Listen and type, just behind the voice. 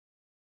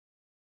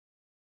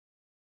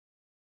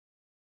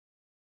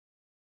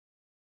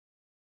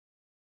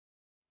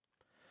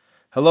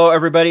Hello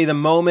everybody, the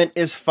moment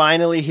is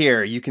finally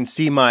here. You can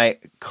see my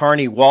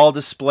Carney wall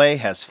display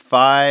has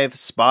 5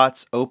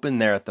 spots open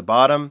there at the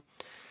bottom.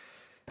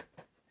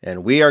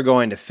 And we are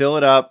going to fill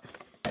it up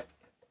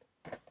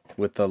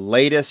with the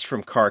latest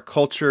from Car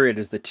Culture. It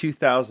is the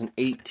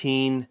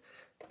 2018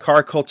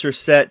 Car Culture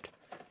set,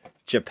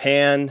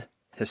 Japan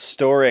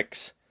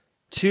Historics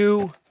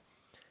 2.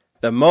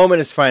 The moment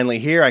is finally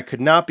here. I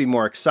could not be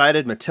more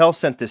excited. Mattel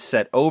sent this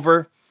set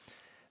over.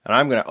 And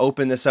I'm going to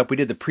open this up. We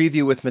did the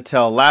preview with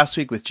Mattel last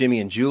week with Jimmy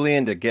and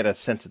Julian to get a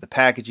sense of the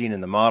packaging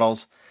and the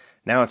models.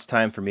 Now it's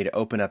time for me to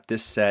open up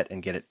this set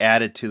and get it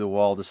added to the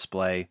wall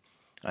display.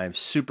 I'm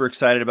super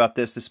excited about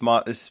this. This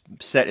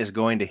set is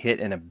going to hit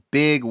in a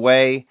big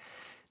way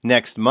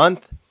next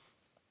month.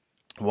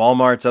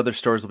 Walmart's, other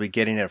stores will be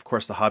getting it. Of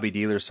course, the hobby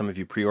dealers, some of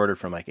you pre-ordered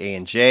from like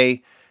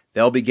A&J,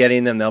 they'll be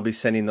getting them. They'll be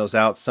sending those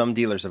out. Some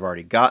dealers have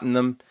already gotten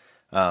them.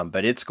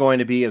 But it's going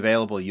to be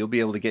available. You'll be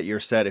able to get your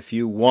set if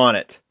you want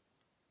it.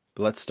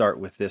 But let's start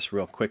with this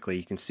real quickly.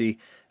 You can see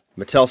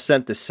Mattel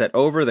sent this set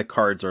over. The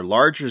cards are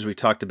larger, as we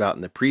talked about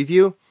in the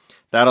preview.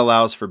 That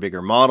allows for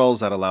bigger models.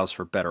 That allows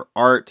for better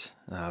art.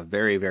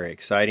 Very, very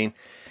exciting.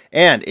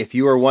 And if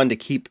you are one to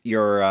keep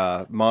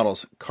your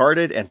models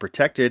carded and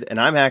protected, and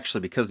I'm actually,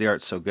 because the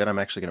art's so good, I'm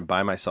actually going to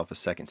buy myself a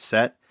second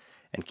set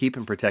and keep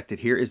them protected.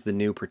 Here is the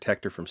new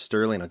protector from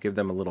Sterling. I'll give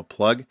them a little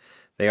plug.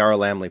 They are a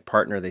Lamley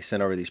partner. They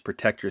sent over these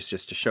protectors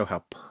just to show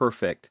how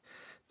perfect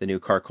the new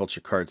Car Culture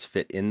cards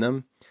fit in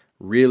them.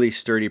 Really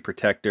sturdy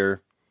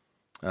protector.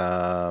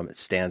 It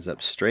stands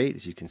up straight,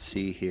 as you can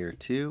see here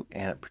too,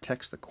 and it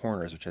protects the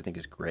corners, which I think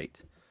is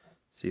great.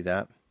 See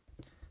that?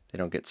 They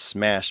don't get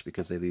smashed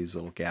because they leave these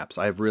little gaps.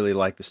 I really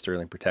like the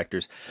Sterling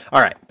protectors.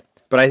 All right,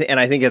 but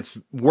I think it's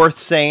worth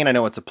saying. I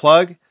know it's a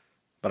plug,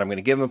 but I'm going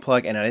to give them a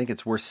plug, and I think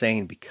it's worth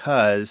saying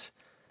because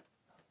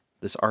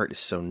this art is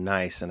so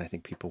nice, and I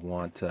think people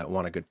want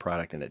a good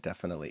product, and it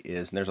definitely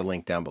is. And there's a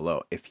link down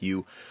below if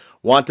you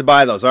want to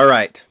buy those. All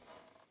right.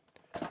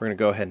 We're going to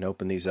go ahead and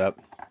open these up.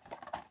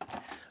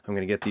 I'm going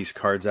to get these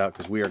cards out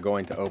because we are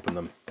going to open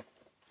them.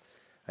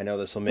 I know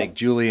this will make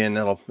Julian,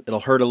 it'll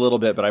hurt a little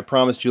bit, but I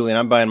promise Julian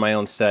I'm buying my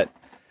own set.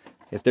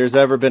 If there's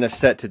ever been a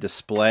set to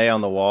display on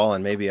the wall,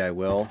 and maybe I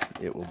will,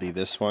 it will be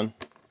this one.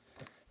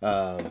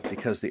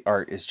 Because the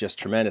art is just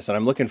tremendous. And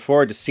I'm looking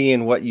forward to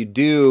seeing what you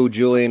do,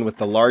 Julian, with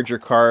the larger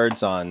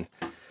cards on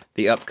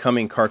the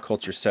upcoming Car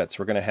Culture sets.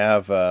 We're going to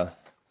have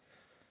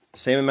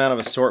same amount of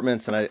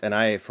assortments, and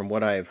I, from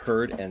what I have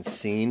heard and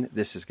seen,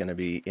 this is going to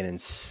be an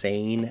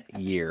insane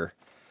year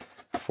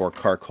for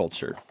Car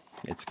Culture.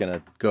 It's going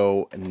to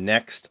go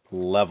next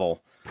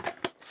level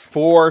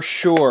for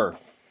sure.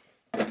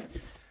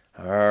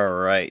 All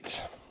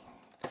right.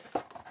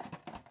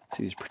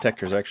 See, these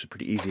protectors are actually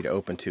pretty easy to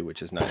open too,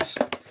 which is nice.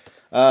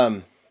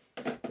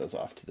 Those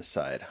off to the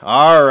side.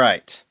 All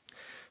right.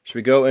 Should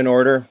we go in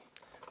order?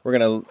 We're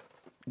going to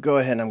go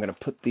ahead and I'm going to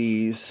put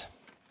these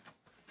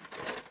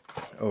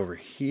over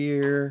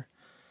here.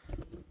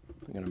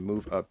 I'm going to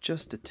move up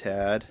just a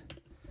tad.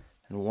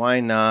 And why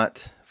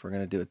not, if we're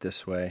going to do it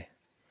this way,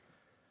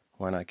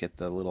 why not get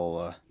the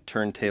little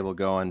turntable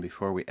going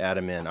before we add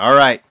them in? All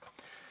right.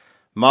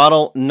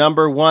 Model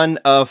number 1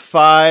 of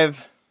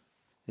 5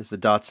 is the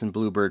Datsun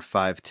Bluebird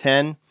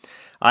 510.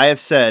 I have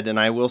said, and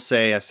I will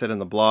say, I've said in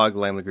the blog,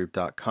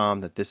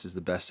 lamleygroup.com, that this is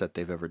the best set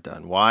they've ever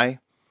done. Why?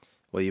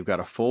 Well, you've got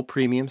a full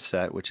premium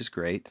set, which is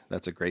great.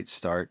 That's a great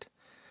start.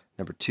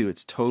 Number 2,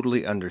 it's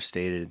totally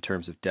understated in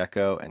terms of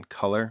deco and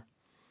color.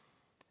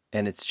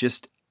 And it's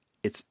just,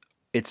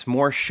 it's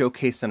more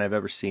showcase than I've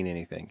ever seen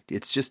anything.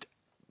 It's just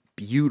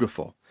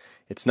beautiful.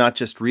 It's not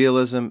just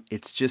realism,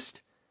 it's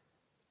just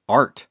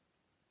art.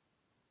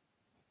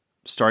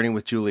 Starting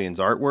with Julian's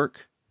artwork,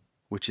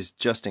 which is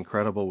just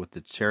incredible with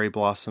the cherry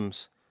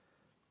blossoms,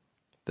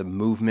 the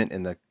movement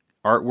in the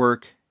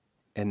artwork,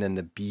 and then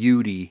the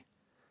beauty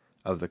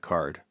of the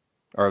card,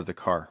 or of the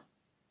car.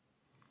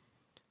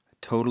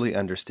 Totally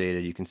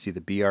understated. You can see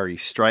the BRE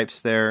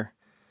stripes there,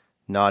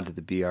 nod to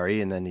the BRE,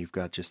 and then you've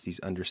got just these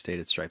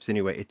understated stripes.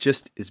 Anyway, it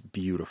just is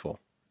beautiful.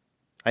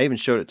 I even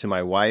showed it to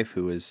my wife,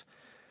 who is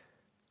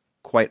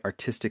quite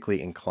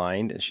artistically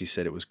inclined, and she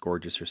said it was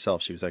gorgeous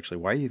herself. She was actually,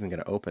 why are you even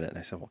going to open it? And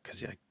I said, well,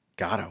 because I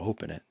gotta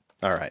open it.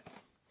 All right.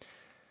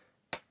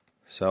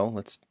 So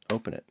let's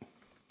open it.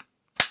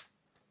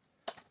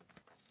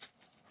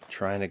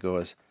 Trying to go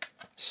as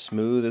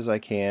smooth as I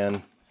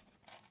can.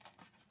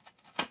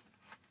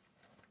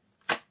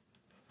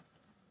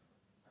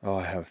 Oh,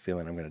 I have a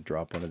feeling I'm going to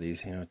drop one of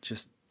these,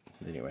 just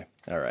anyway.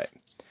 All right.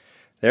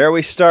 There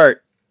we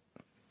start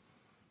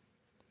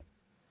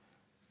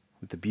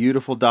with the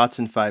beautiful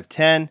Datsun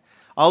 510.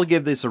 I'll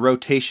give this a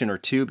rotation or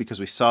two because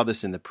we saw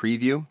this in the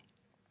preview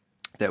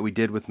that we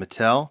did with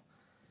Mattel,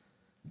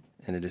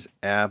 and it is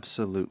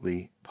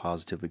absolutely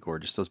positively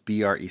gorgeous. Those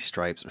BRE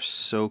stripes are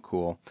so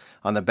cool.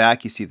 On the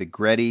back, you see the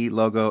Greddy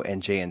logo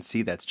and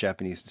JNC. That's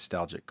Japanese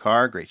Nostalgic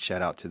Car. Great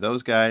shout out to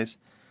those guys.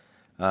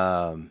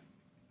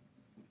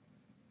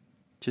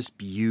 Just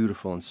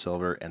beautiful in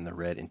silver and the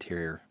red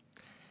interior.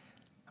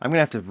 I'm going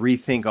to have to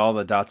rethink all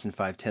the Datsun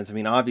 510s. I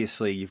mean,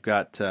 obviously, you've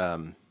got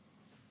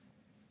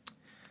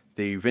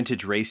the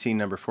Vintage Racing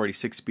number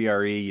 46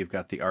 BRE. You've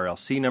got the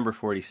RLC number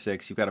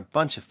 46. You've got a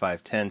bunch of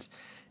 510s,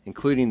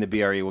 including the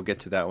BRE. We'll get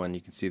to that one.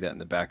 You can see that in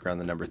the background,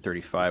 the number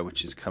 35,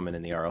 which is coming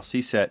in the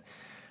RLC set.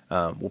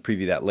 We'll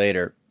preview that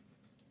later.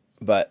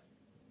 But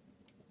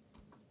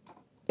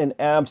an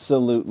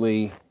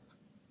absolutely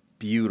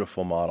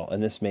beautiful model,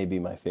 and this may be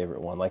my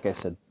favorite one. Like I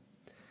said,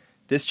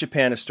 this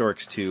Japan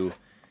Historics 2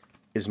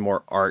 is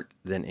more art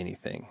than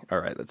anything. All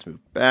right, let's move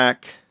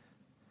back.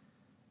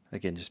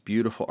 Again, just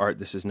beautiful art.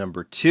 This is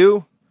number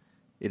 2.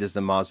 It is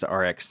the Mazda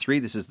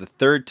RX-3. This is the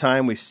third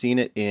time we've seen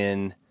it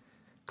in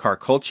car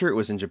culture. It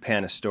was in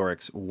Japan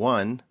Historics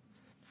 1. In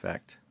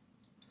fact,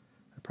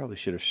 I probably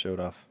should have showed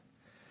off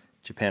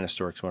Japan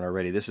Historics 1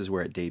 already. This is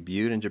where it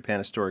debuted in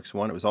Japan Historics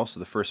 1. It was also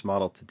the first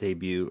model to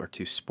debut or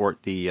to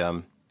sport the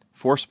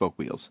 4-spoke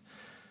wheels.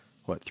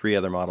 What, 2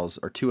 other models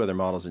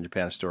in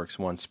Japan Historics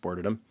 1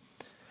 sported them.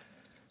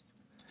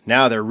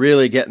 Now they're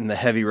really getting the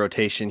heavy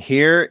rotation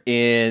here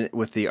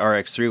with the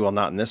RX-3. Well,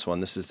 not in this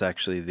one. This is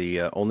actually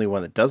the only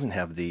one that doesn't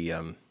have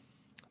the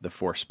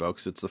 4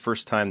 spokes. It's the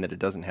first time that it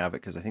doesn't have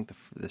it, because I think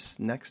this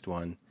next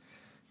one,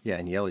 yeah,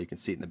 in yellow, you can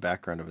see it in the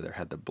background over there,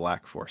 had the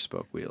black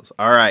 4-spoke wheels.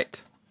 All right.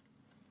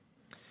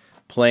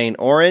 Plain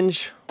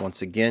orange.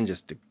 Once again,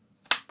 just a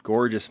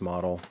gorgeous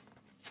model.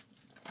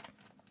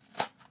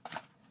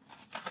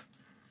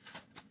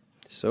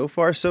 So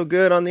far, so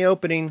good on the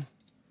opening.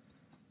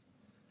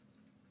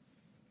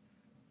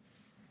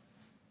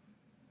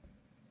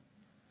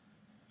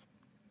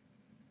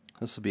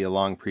 This will be a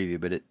long preview,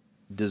 but it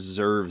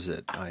deserves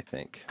it, I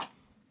think.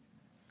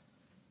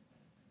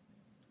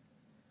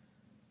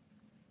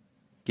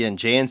 Again,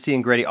 JNC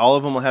and Greddy, all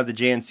of them will have the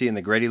JNC and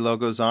the Greddy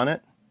logos on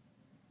it.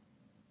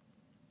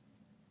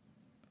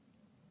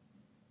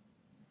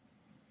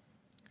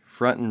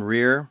 Front and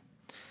rear.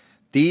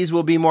 These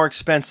will be more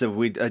expensive.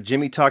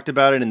 Jimmy talked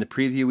about it in the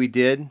preview we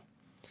did.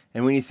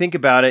 And when you think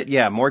about it,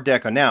 yeah, more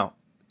deco. Now,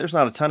 there's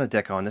not a ton of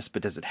deco on this,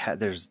 but does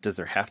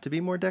there have to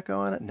be more deco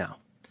on it? No.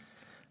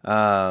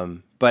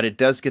 But it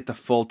does get the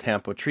full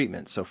Tampo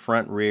treatment. So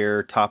front,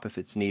 rear, top if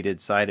it's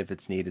needed, side if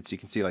it's needed. So you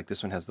can see like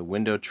this one has the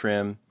window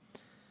trim.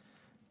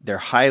 They're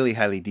highly,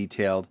 highly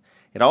detailed.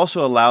 It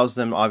also allows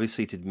them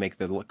obviously to make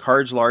the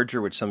cards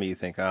larger, which some of you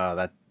think,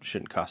 that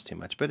shouldn't cost too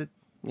much. But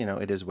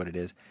it is what it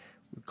is.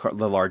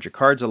 The larger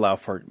cards allow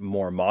for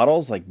more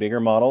models, like bigger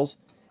models.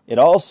 It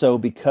also,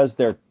 because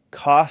their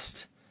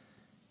cost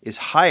is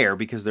higher,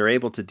 because they're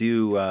able to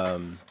do,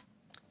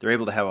 they're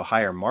able to have a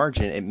higher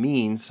margin. It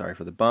means, sorry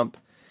for the bump,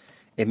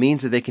 it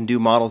means that they can do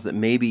models that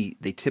maybe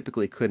they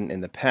typically couldn't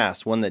in the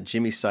past. One that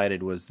Jimmy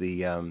cited was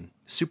the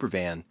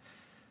Supervan,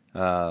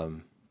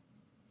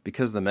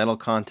 because of the metal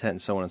content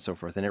and so on and so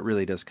forth. And it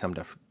really does come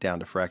down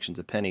to fractions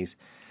of pennies.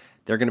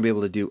 They're going to be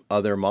able to do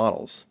other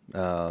models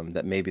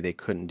that maybe they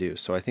couldn't do.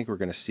 So I think we're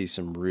going to see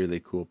some really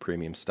cool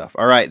premium stuff.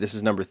 All right, this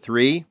is number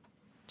 3,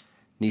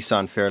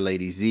 Nissan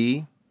Fairlady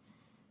Z,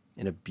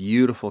 in a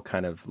beautiful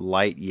kind of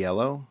light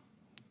yellow.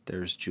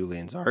 There's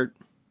Julian's art.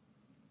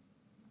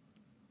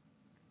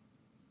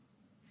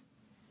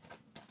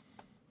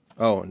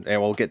 Oh,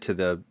 and we'll get to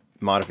the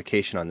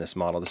modification on this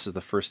model. This is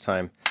the first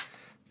time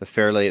the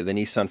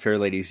Nissan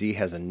Fairlady Z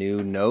has a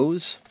new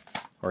nose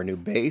or a new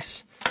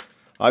base.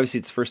 Obviously,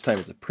 it's the first time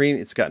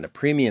it's gotten a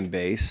premium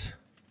base,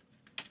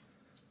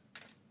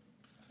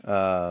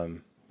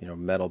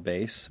 metal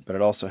base, but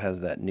it also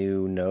has that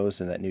new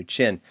nose and that new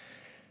chin.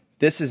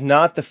 This is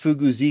not the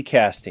Fugu Z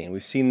casting.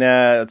 We've seen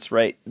that. It's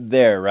right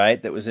there,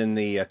 right? That was in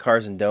the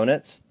Cars and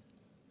Donuts.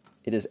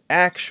 It is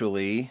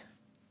actually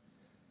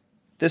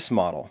this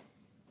model.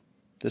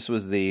 This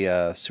was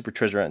the Super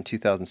Treasure Hunt in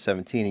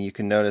 2017, and you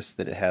can notice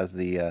that it has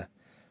the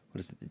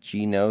the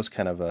G nose,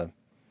 kind of a.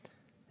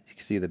 You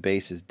can see the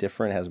base is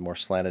different. It has a more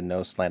slanted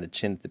nose, slanted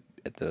chin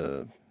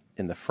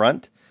in the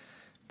front.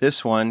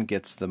 This one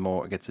gets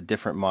a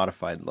different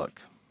modified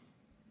look.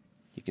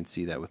 You can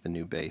see that with the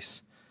new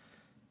base.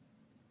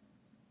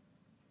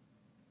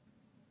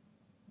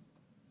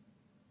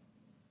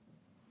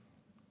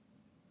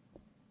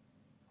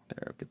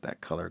 There, get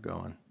that color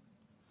going.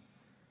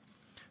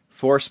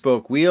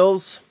 4-spoke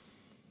wheels.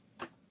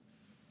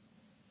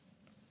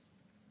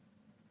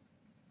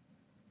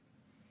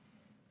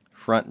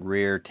 Front and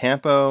rear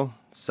Tampo,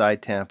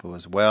 side Tampo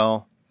as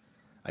well.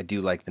 I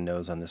do like the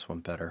nose on this one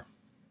better.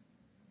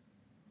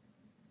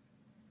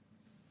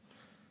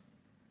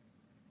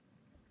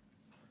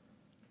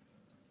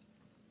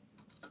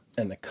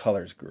 And the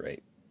color's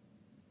great.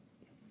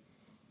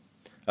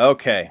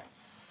 Okay.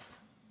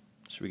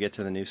 Should we get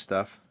to the new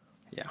stuff?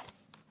 Yeah.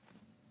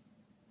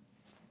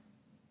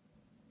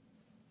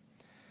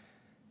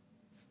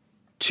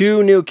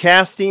 Two new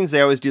castings.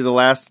 They always do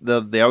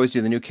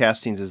the new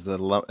castings as the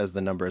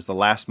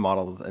last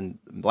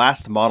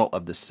model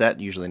of the set,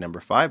 usually number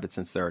 5. But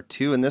since there are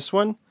 2 in this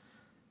one,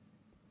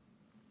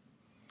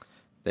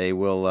 they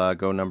will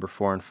go number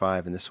 4 and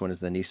 5. And this one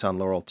is the Nissan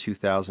Laurel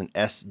 2000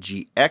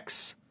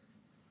 SGX.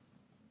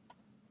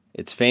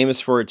 It's famous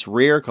for its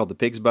rear, called the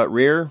pig's butt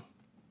rear,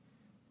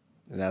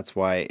 and that's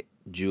why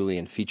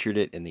Julian featured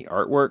it in the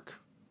artwork.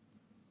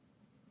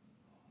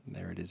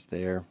 There it is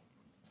there.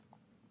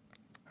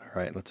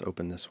 All right, let's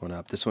open this one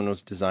up. This one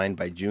was designed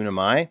by June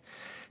Amai.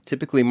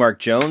 Typically, Mark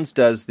Jones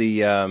does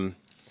the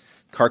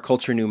Car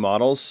Culture new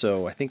models,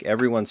 so I think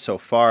everyone so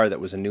far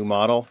that was a new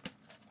model.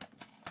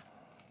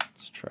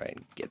 Let's try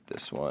and get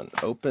this one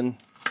open.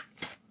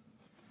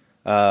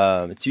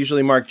 It's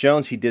usually Mark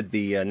Jones. He did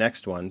the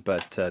next one,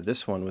 but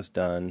this one was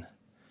done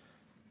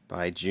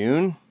by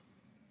June.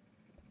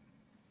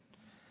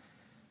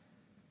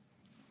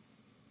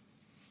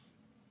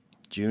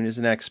 June is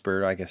an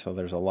expert. I guess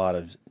there's a lot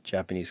of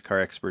Japanese car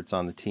experts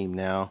on the team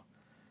now.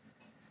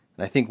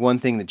 And I think one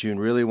thing that June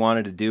really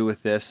wanted to do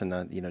with this,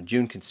 and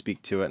June can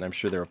speak to it, and I'm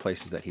sure there are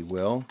places that he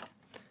will,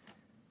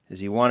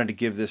 is he wanted to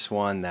give this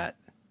one that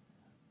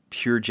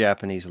pure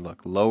Japanese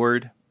look.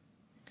 Lowered.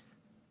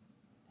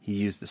 He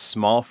used the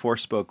small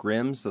four-spoke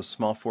rims. Those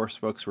small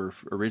four-spokes were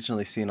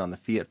originally seen on the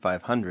Fiat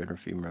 500,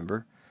 if you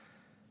remember.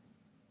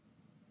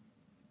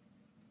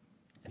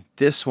 And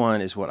this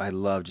one is what I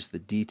love, just the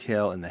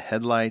detail in the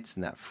headlights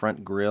and that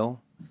front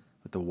grille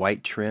with the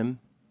white trim.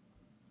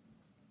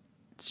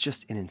 It's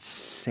just an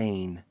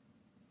insane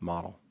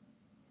model.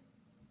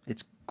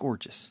 It's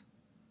gorgeous.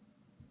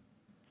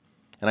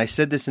 And I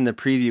said this in the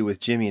preview with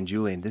Jimmy and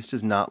Julian, this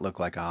does not look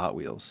like a Hot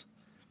Wheels.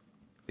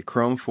 The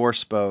chrome four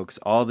spokes,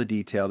 all the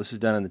detail. This is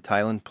done in the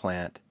Thailand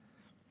plant.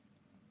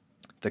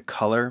 The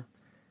color.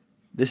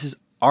 This is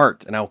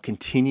art, and I will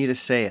continue to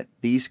say it.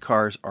 These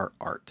cars are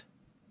art.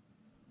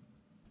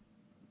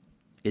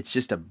 It's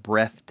just a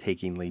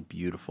breathtakingly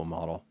beautiful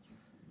model.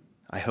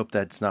 I hope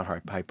that's not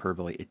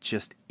hyperbole. It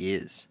just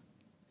is.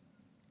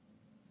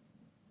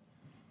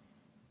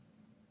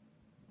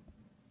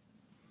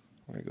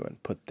 We're going to go ahead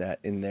and put that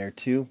in there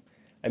too.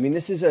 I mean,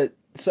 this is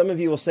some of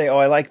you will say, oh,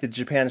 I like the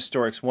Japan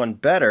Historics one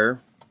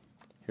better.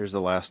 Here's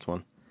the last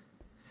one.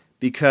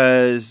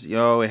 Because,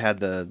 it had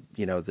the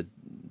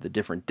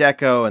different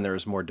deco and there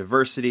was more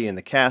diversity in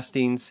the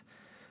castings.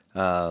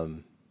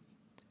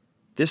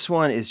 This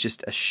one is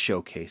just a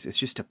showcase. It's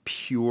just a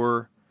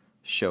pure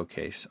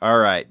showcase. All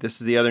right,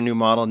 this is the other new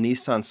model,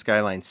 Nissan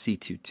Skyline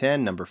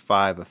C210, number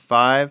 5 of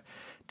 5.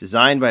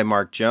 Designed by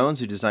Mark Jones,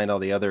 who designed all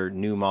the other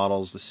new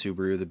models, the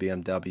Subaru, the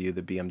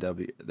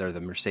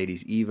the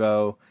Mercedes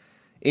Evo.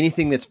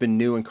 Anything that's been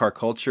new in car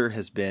culture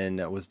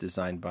was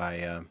designed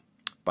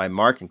by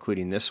Mark,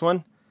 including this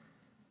one.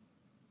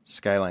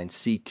 Skyline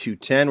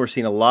C210. We're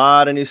seeing a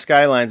lot of new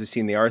Skylines. We've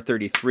seen the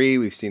R33.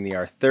 We've seen the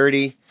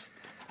R30.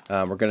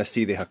 We're going to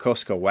see the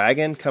Hakosuka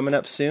wagon coming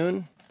up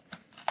soon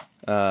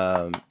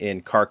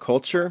in car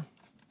culture.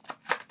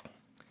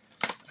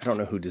 I don't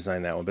know who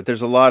designed that one, but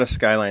there's a lot of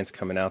Skylines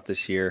coming out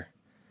this year.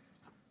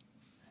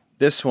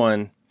 This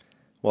one,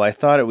 well, I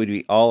thought it would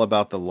be all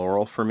about the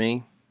Laurel for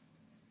me.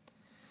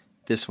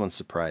 This one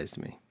surprised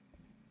me.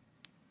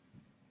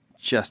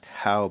 Just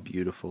how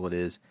beautiful it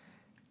is.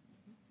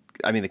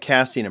 I mean, the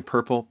casting in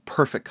purple,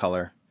 perfect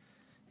color.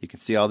 You can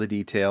see all the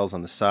details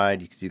on the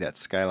side. You can see that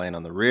Skyline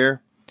on the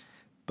rear.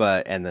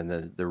 And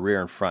then the rear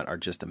and front are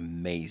just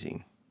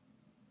amazing.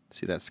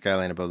 See that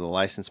Skyline above the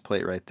license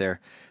plate right there.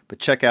 But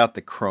check out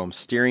the chrome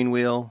steering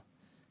wheel.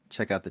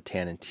 Check out the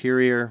tan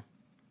interior.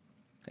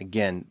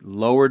 Again,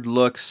 lowered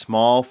look,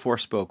 small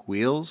four-spoke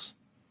wheels.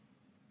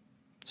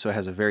 So it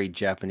has a very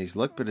Japanese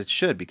look, but it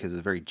should because it's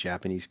a very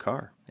Japanese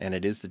car. And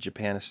it is the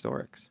Japan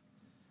Historics.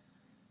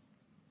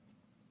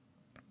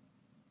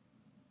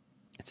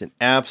 It's an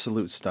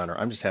absolute stunner.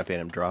 I'm just happy I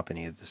didn't drop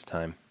any at this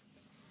time.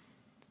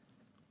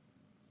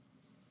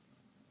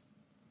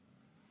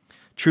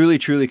 Truly,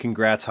 truly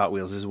congrats, Hot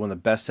Wheels. This is one of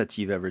the best sets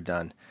you've ever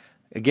done.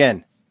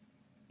 Again,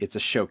 it's a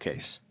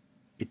showcase.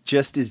 It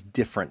just is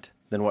different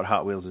than what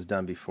Hot Wheels has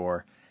done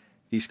before.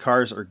 These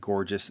cars are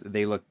gorgeous.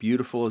 They look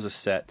beautiful as a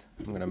set.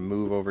 I'm going to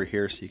move over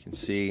here so you can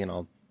see, and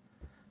I'll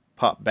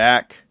pop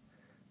back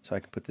so I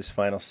can put this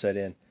final set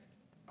in.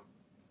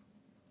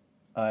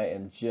 I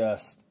am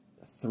just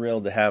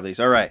thrilled to have these.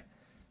 All right.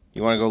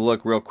 You want to go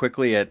look real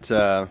quickly at,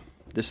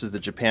 this is the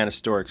Japan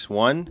Historics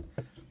 1.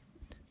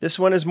 This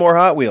one is more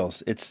Hot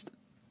Wheels. It's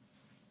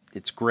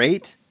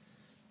great.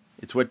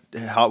 It's what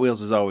Hot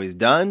Wheels has always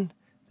done.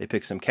 They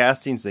pick some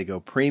castings. They go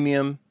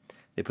premium.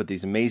 They put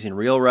these amazing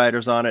real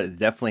riders on it. It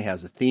definitely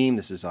has a theme.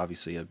 This is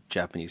obviously a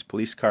Japanese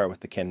police car with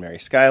the Ken Mary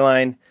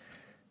Skyline.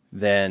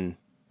 Then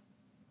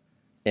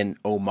an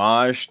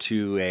homage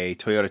to a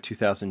Toyota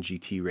 2000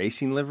 GT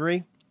racing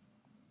livery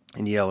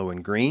in yellow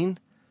and green.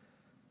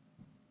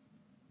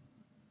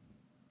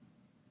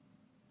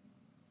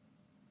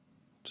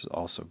 Which is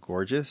also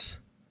gorgeous.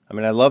 I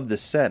mean, I love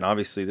this set. And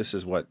obviously, this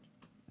is what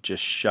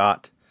just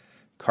shot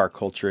car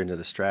culture into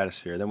the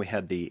stratosphere. Then we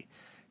had the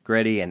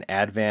Greddy and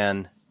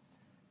Advan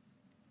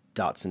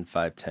Datsun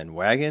 510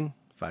 wagon.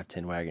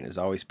 510 wagon is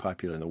always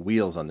popular. And the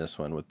wheels on this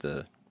one with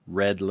the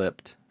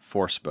red-lipped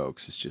four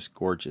spokes is just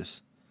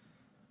gorgeous.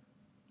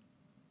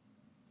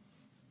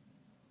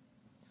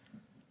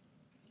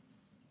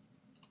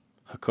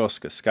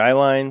 Hakosuka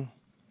Skyline.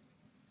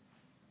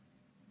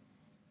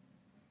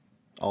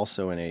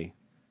 Also in a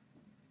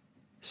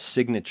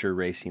signature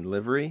racing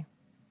livery.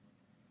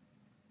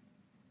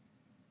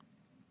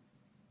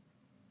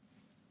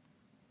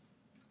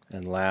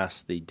 And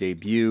last, the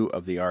debut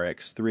of the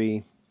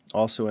RX-3,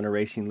 also in a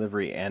racing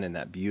livery and in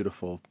that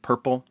beautiful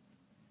purple.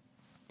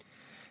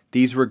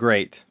 These were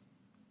great.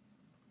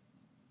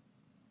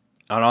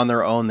 And on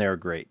their own, they're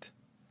great.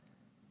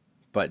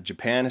 But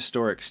Japan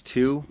Historics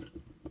 2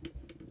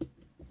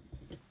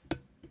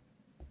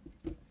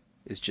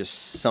 is just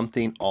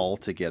something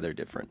altogether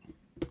different.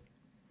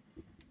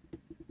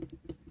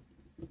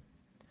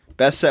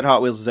 Best set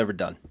Hot Wheels has ever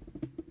done.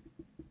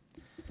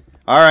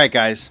 All right,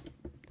 guys.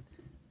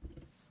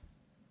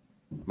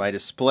 My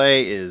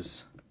display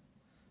is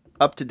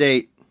up to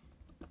date.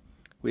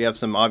 We have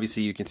some,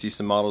 obviously you can see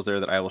some models there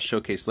that I will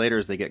showcase later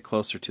as they get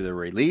closer to the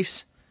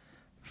release.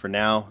 For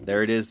now,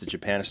 there it is, the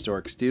Japan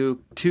Historics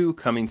 2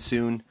 coming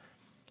soon.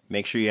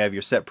 Make sure you have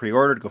your set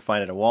pre-ordered. Go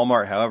find it at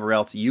Walmart. However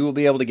else, you will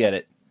be able to get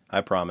it.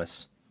 I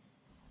promise.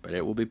 But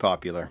it will be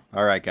popular.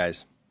 All right,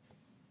 guys.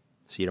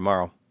 See you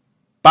tomorrow.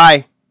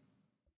 Bye.